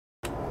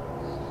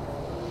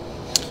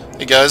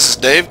Hey guys, it's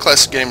Dave,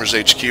 Classic Gamers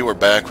HQ. We're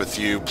back with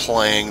you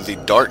playing The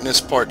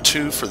Darkness Part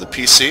 2 for the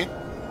PC.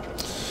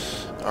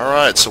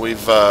 Alright, so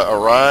we've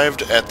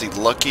arrived at the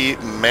Lucky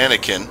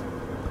Mannequin,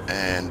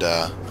 and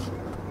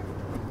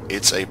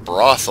it's a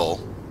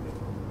brothel,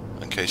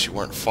 in case you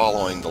weren't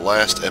following the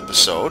last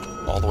episode,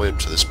 all the way up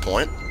to this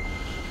point.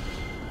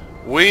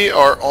 We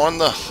are on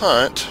the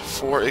hunt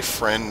for a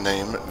friend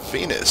named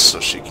Venus, so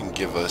she can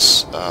give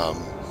us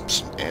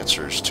some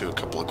answers to a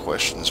couple of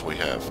questions we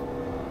have.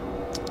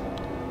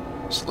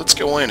 So let's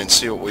go in and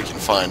see what we can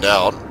find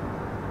out.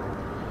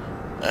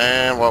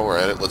 And while we're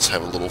at it, let's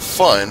have a little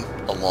fun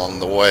along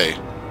the way.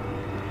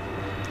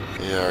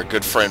 Yeah, our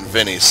good friend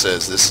Vinny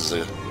says this is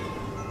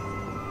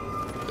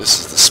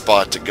the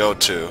spot to go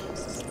to.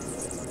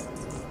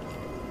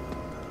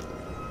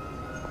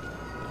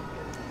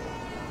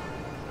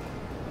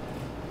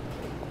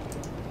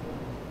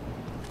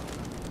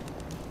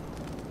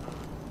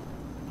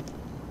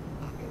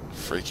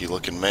 Freaky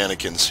looking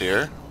mannequins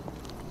here.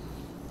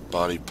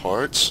 Body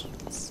parts.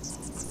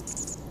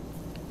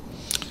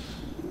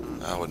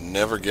 I would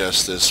never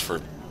guess this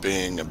for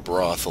being a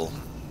brothel.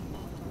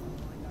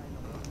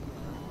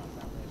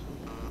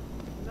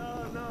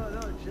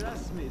 No,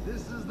 trust me,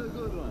 this is the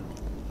good one.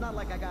 Not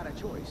like I got a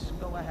choice.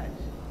 Go ahead.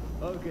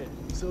 Okay,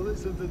 so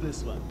listen to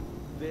this one.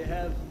 They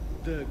have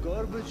the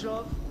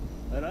Gorbachev,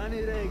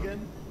 Ronnie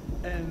Reagan,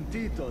 and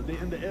Tito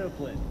in the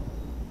airplane.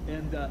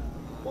 And,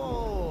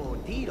 Whoa,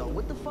 Tito,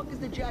 what the fuck is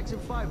the Jackson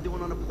 5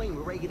 doing on a plane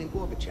with Reagan and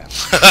Gorbachev?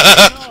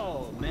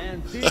 No,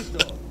 man,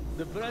 Tito,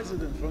 the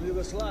president from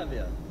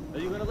Yugoslavia. Are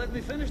you gonna let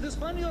me finish this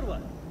funny or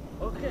what?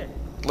 Okay.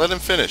 Let him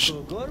finish.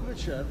 So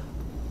Gorbachev,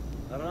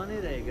 Ronnie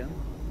Reagan,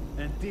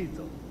 and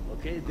Tito.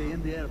 Okay, they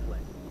in the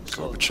airplane.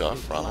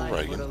 Gorbachev, Ronald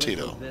Reagan,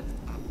 Tito.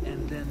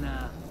 And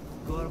then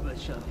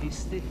Gorbachev, he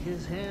stick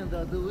his hand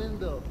out the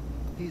window.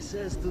 He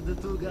says to the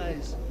two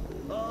guys,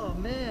 "Oh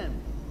man,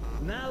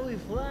 now we're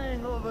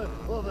flying over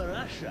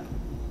Russia."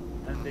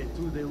 And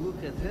they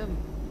look at him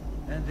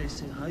and they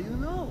say, "How you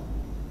know?"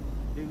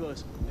 He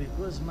goes,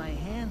 "Because my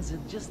hands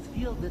had just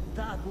feel the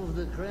top of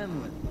the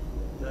Kremlin."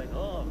 They're like,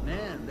 "Oh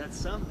man, that's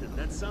something,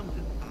 that's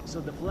something." So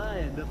the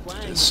flying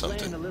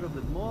a little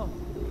bit more,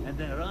 and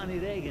then Ronnie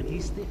Reagan, he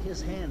stick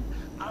his hand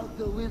out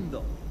the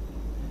window,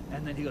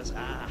 and then he goes,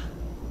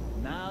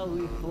 "Now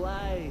we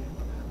fly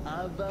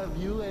above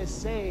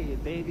USA,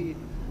 baby."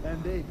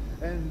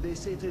 And they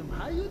say to him,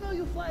 "How you know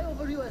you fly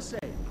over USA?"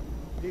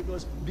 He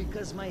goes,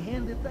 "Because my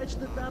hand had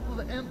touched the top of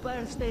the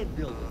Empire State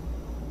Building."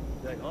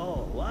 Like,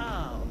 "Oh,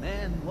 wow,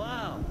 man,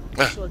 wow."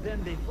 So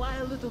then they fly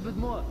a little bit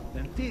more.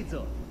 And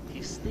Tito,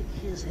 he stick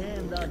his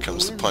hand out the window. Here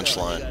comes the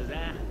punchline. He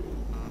goes,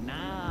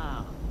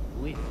 "Now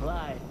we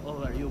fly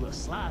over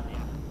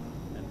Yugoslavia."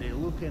 And they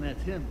looking at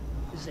him.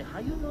 They say, "How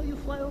you know you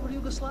fly over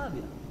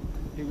Yugoslavia?"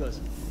 He goes,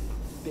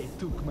 "They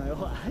took my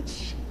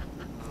watch."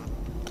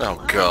 Oh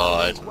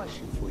God. I have a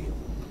question for you.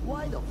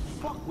 Why the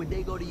fuck would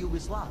they go to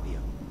Yugoslavia?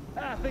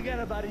 Forget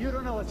about it. You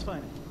don't know what's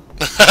funny.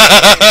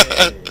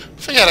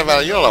 Forget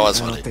about it. You don't know what's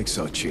I funny. don't think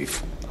so,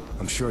 Chief.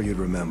 I'm sure you'd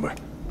remember.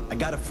 I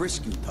gotta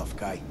frisk you, tough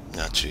guy.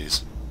 Ah,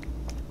 jeez.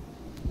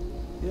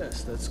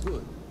 Yes, that's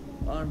good.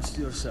 Arms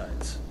to your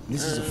sides.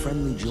 This is a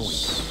friendly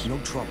joint. No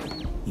trouble.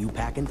 You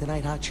packing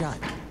tonight, hotshot?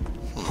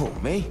 Oh,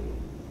 me?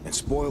 And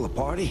spoil a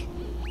party?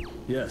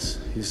 Yes,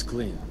 he's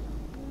clean.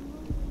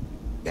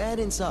 Get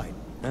inside.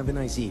 Have a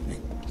nice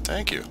evening.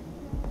 Thank you.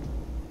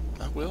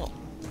 I will.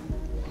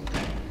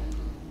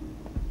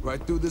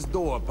 Right through this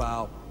door,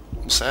 pal.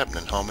 What's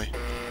happening, homie?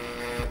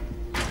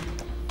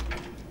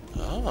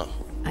 Oh.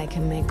 I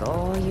can make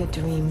all your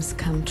dreams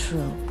come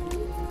true.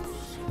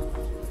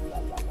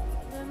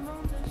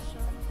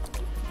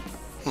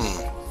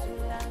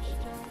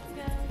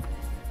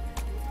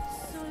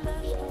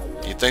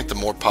 You'd think the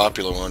more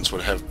popular ones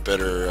would have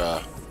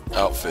better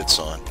outfits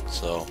on.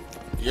 So,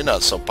 you're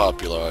not so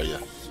popular, are you?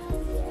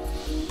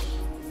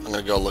 I'm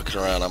gonna go looking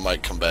around. I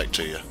might come back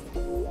to you.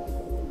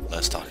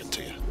 Nice talking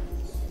to you.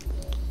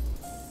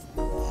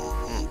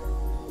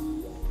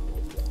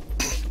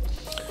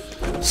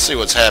 Let's see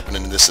what's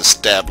happening in this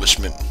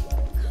establishment.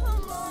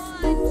 Come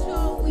on,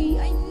 Joey,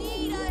 I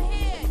need a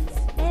hit.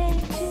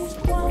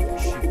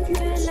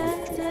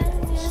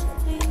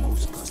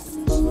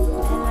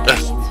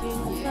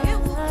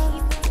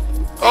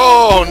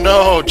 Oh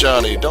no,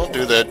 Johnny, don't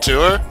do that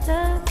to her.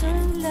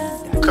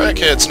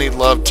 Crackheads need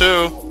love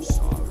too.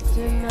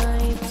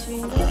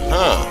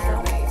 Uh-huh.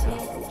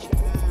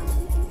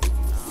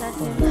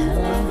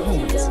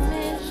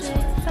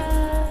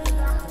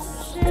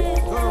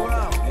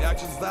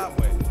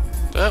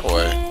 That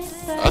way?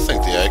 I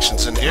think the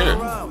action's in here.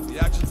 The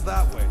action's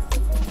that way.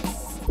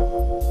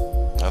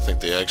 I think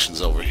the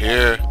action's over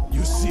here.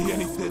 You see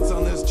any fits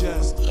on this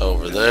chest?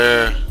 Over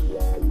there.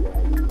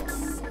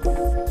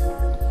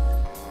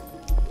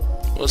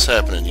 What's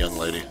happening, young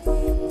lady?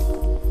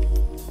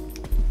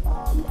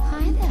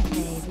 Hi there,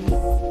 baby.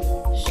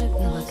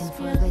 You looking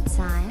for a good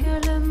time?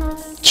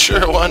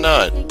 Sure, why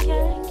not?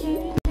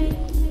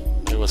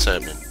 Hey, what's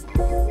happening?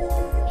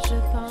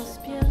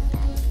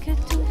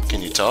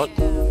 Can you talk?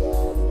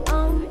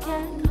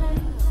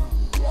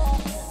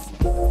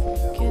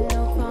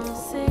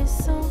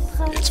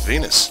 It's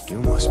Venus. You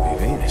must be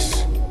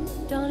Venus.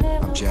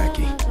 I'm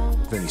Jackie,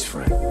 Vinny's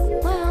friend.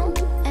 Well,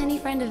 any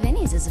friend of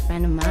Vinny's is a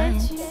friend of mine.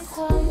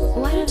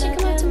 Why don't you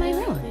come up to my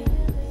room?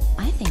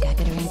 I think I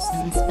could arrange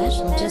something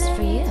special just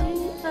for you.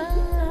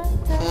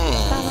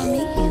 Follow me,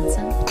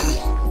 handsome.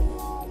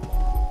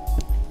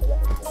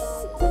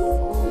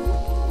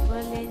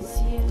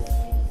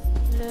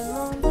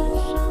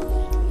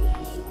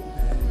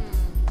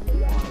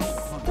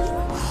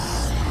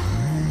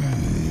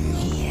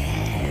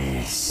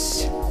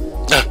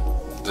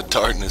 The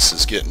darkness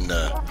is getting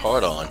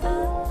hard on.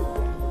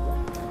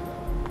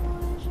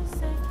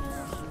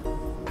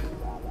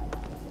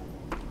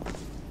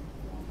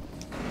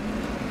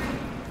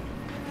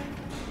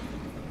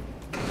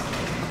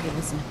 Okay,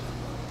 listen.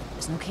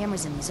 There's no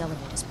cameras in these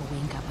elevators, but we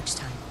ain't got much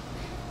time.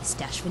 I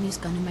stashed Vinny's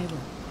gun in my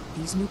room.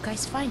 These new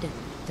guys find it,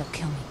 they'll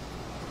kill me.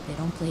 They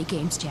don't play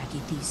games,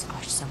 Jackie. These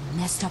are some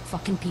messed up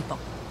fucking people.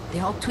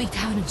 They're all tweaked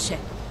out and shit.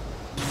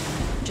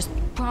 Just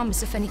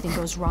promise if anything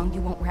goes wrong,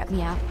 you won't rat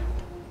me out.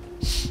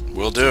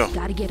 Will do.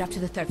 Gotta get up to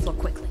the 3rd floor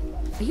quickly.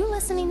 Are you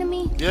listening to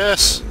me?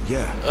 Yes.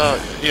 Yeah.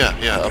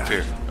 Yeah, up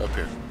here. Up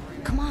here.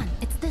 Come on,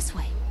 it's this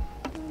way.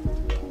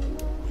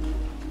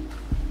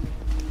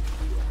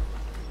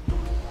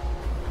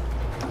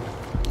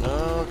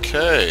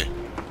 Okay.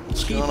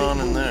 What's going on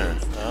in there?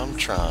 I'm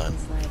trying.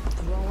 It's like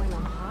throwing a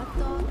hot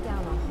dog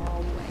down a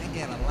hallway.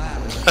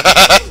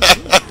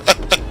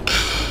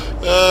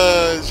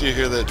 Did you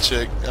hear that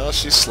chick? Oh,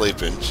 she's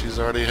sleeping. She's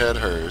already had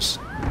hers.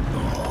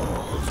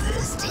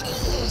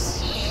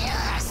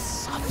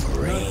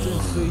 Nothing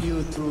for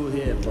you through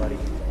here, buddy.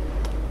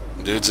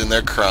 Dude's in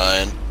there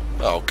crying.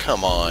 Oh,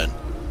 come on.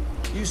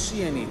 You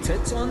see any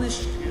tits on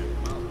this shit?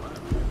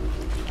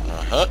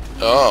 Uh-huh.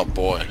 Oh,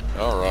 boy.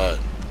 Alright.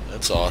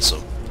 That's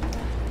awesome.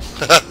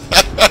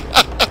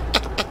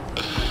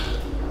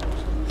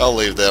 I'll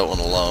leave that one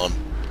alone.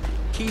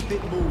 Keep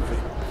it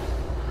moving.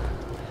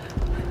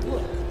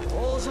 Look,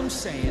 all I'm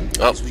saying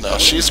Oh, is we now go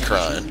she's to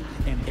crying.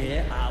 and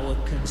air our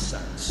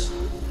concerns.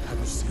 Have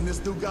you seen this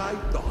new guy?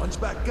 The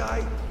hunchback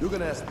guy? You're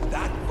gonna ask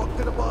that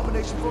fucking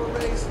abomination for a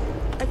raise?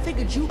 I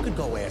figured you could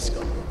go ask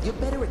him. You're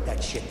better at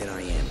that shit than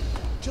I am.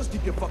 Just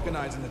keep your fucking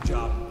eyes on the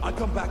job. I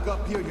come back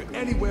up here, you're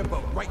anywhere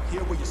but right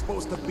here where you're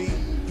supposed to be.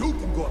 You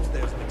can go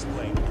upstairs and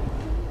explain.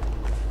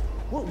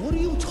 What are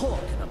you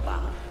talking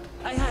about?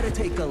 I had to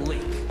take a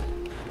leak.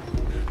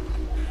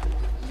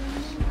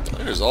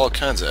 There's all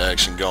kinds of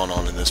action going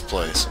on in this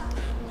place.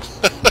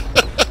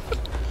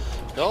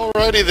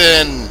 Alrighty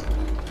then.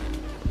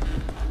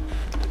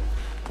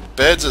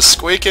 Beds a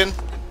squeaking.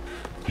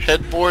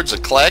 Headboards a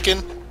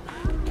clacking.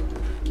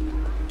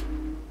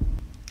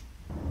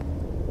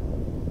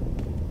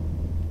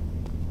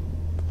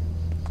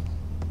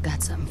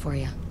 Got something for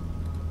you.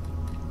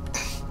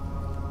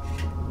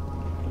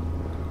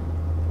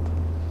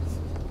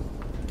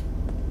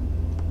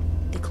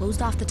 They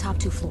closed off the top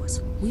 2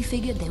 floors. We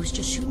figured they was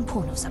just shooting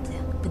pornos up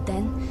there. But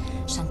then,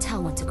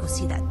 Chantal went to go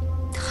see that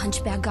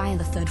hunchback guy on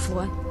the 3rd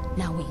floor.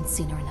 Now we ain't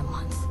seen her in a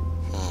month.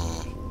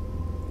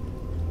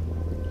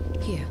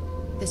 Here,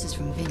 this is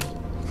from Vinny.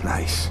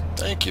 Nice.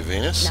 Thank you,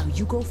 Venus. Now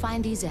you go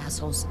find these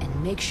assholes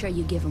and make sure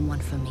you give them one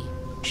for me.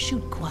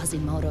 Shoot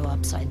Quasimodo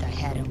upside the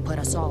head and put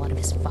us all out of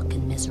his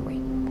fucking misery.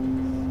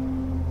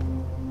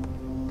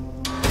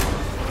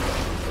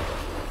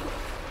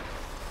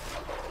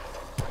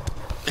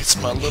 It's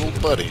my little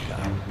buddy.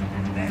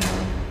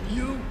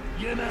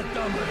 You're not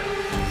dumb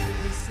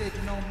enough. They said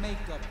no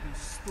makeup, you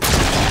stupid.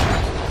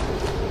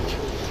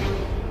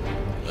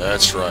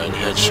 That's right,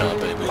 headshot,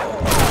 baby.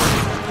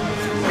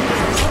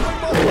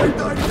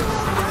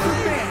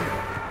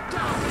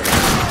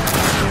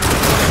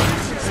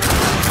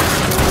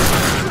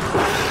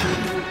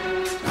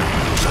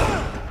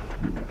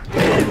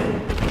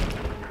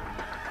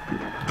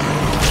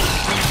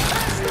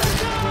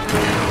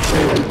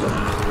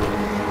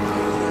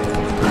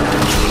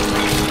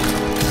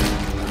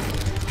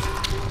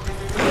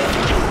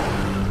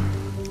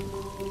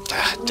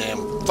 Ah, damn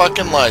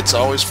fucking lights, I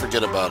always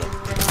forget about them.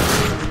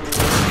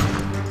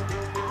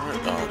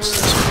 Oh, it's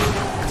this one.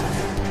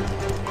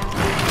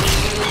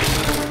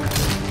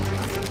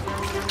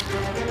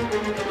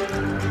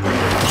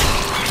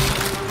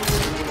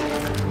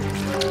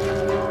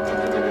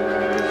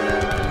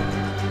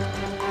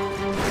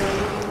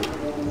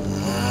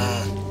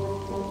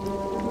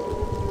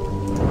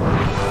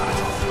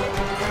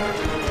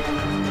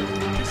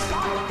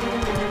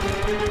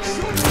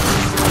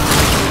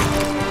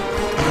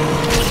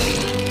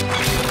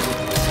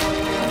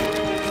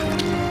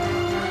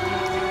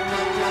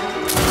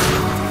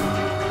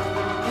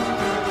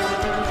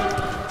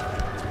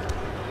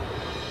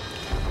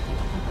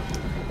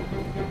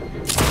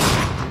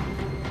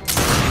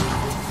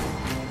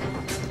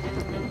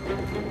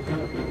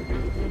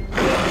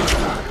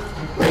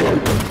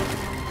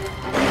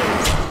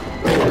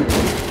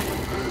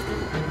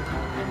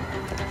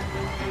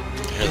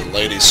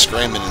 Ladies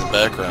screaming in the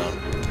background.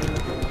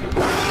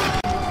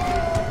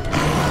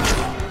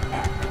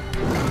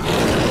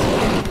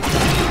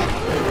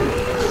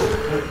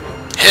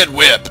 Head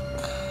whip.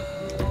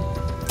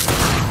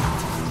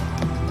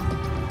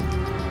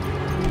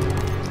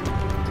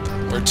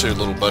 too,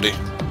 little buddy.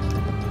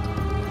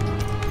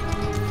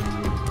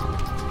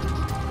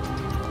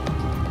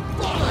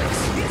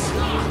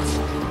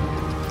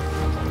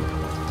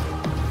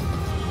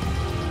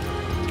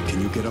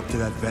 Can you get up to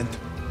that vent? Of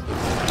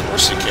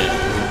course he can.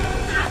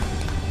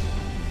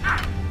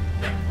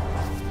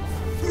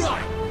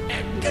 Right,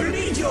 gonna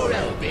need your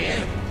help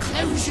here.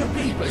 Close your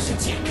peepers a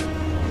tick.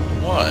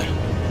 Why?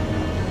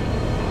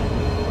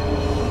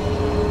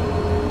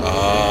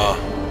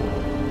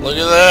 Look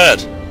at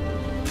that!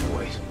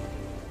 Wait,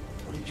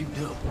 what did you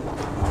do?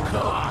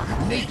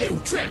 Oh, neat little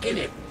trick,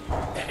 innit?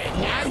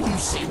 Now you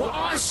see what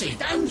I see,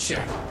 don't you?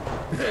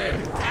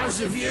 How's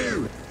the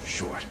view?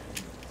 Short.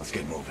 Let's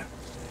get moving.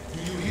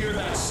 Do you hear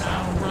that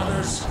sound,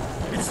 brothers?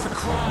 It's the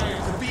cry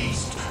of the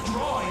beast,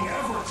 drawing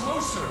ever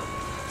closer.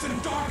 The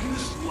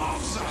darkness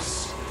loves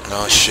us.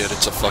 Oh shit,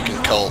 it's a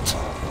fucking cult.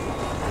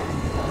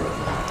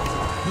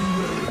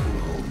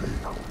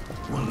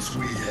 Once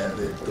we have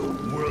it, the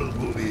world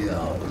will be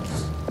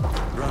ours.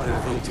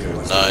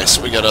 Nice,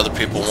 we got other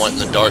people wanting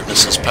the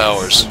darkness as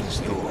powers.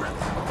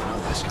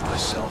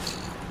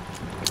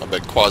 I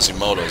bet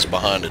Quasimodo's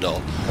behind it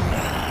all.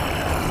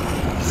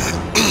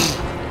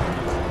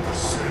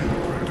 Sin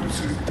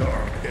produces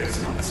dark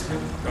essence.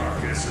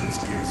 Dark essence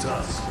gives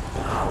us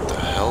power. What the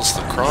hell's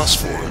the cross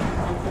for?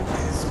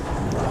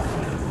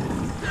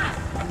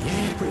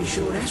 Yeah, pretty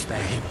sure that's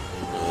bad.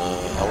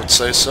 I would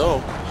say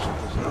so.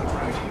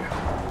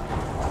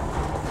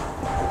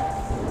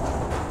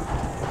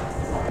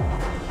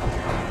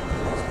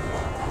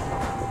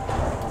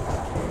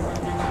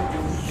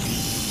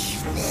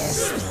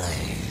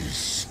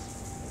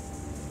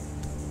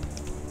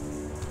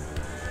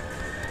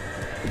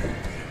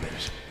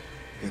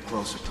 Get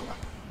closer to him. I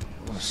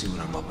want to see what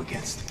I'm up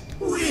against.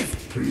 With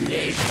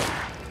pleasure.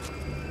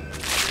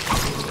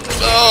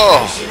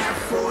 Oh! Is that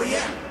for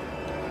you?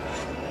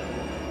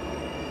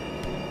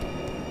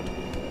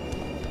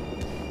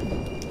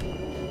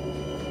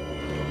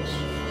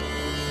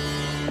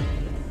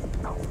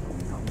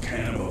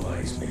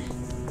 Cannibalize me. I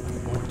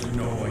want to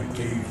know I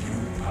gave you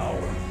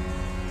power.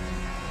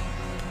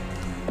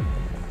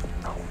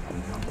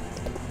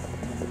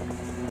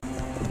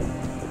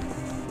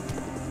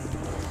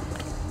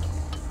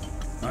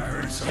 I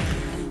heard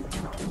something.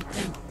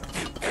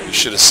 You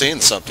should have seen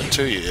something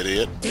too, you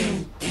idiot.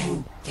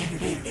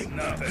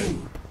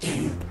 Nothing.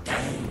 Feel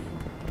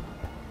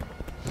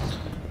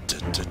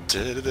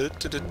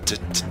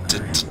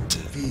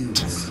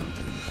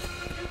something.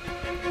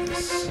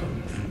 There's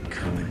something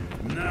coming.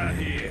 Not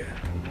here.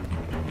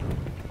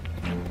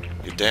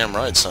 You're damn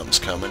right something's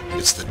coming.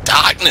 It's the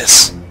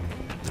darkness!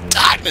 The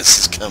darkness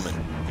is coming.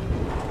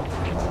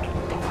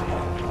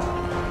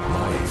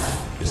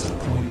 Life is a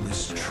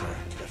pointless trek.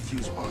 Got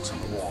fuse box on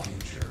the wall.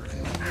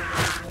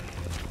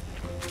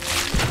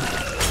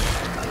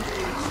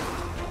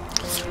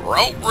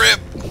 Throat rip!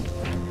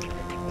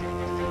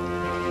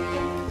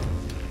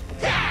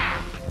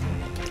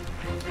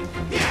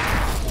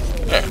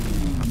 There.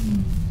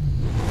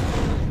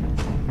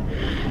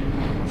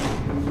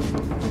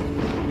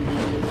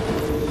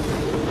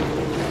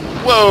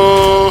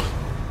 Whoa!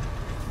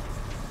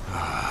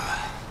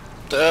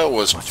 That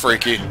was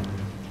freaky.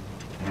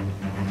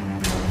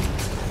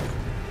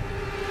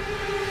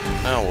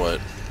 Now what?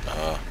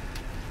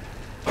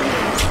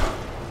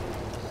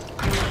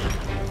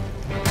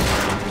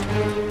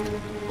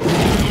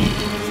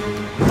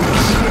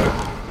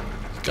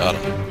 Got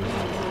him.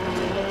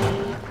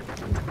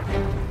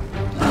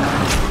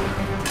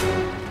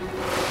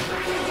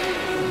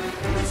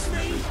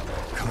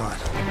 Come on.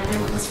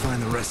 Let's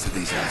find the rest of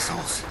these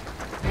assholes.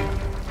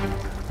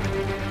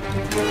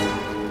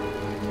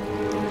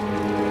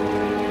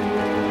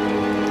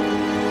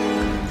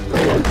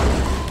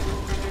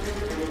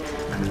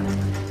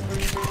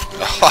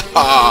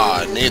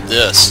 I need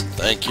this.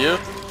 Thank you.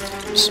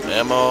 Some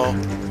ammo.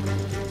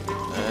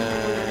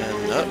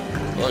 And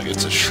look,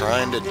 it's a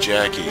shrine to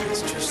Jackie.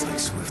 It's just like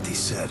Swifty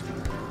said.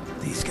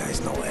 These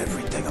guys know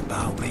everything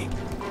about me.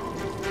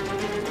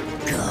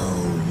 Go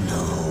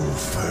no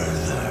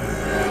further.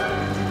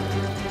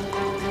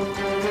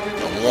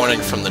 A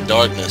warning from the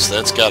darkness.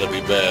 That's got to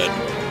be bad.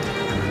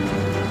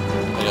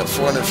 I got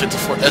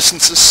 454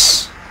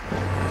 essences.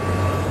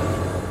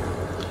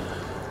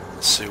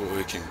 Let's see what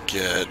we can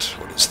get.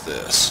 What is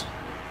this?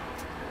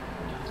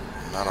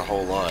 Not a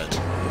whole lot.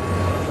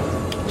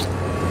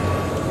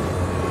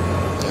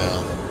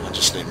 Yeah, I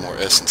just need more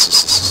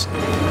essences.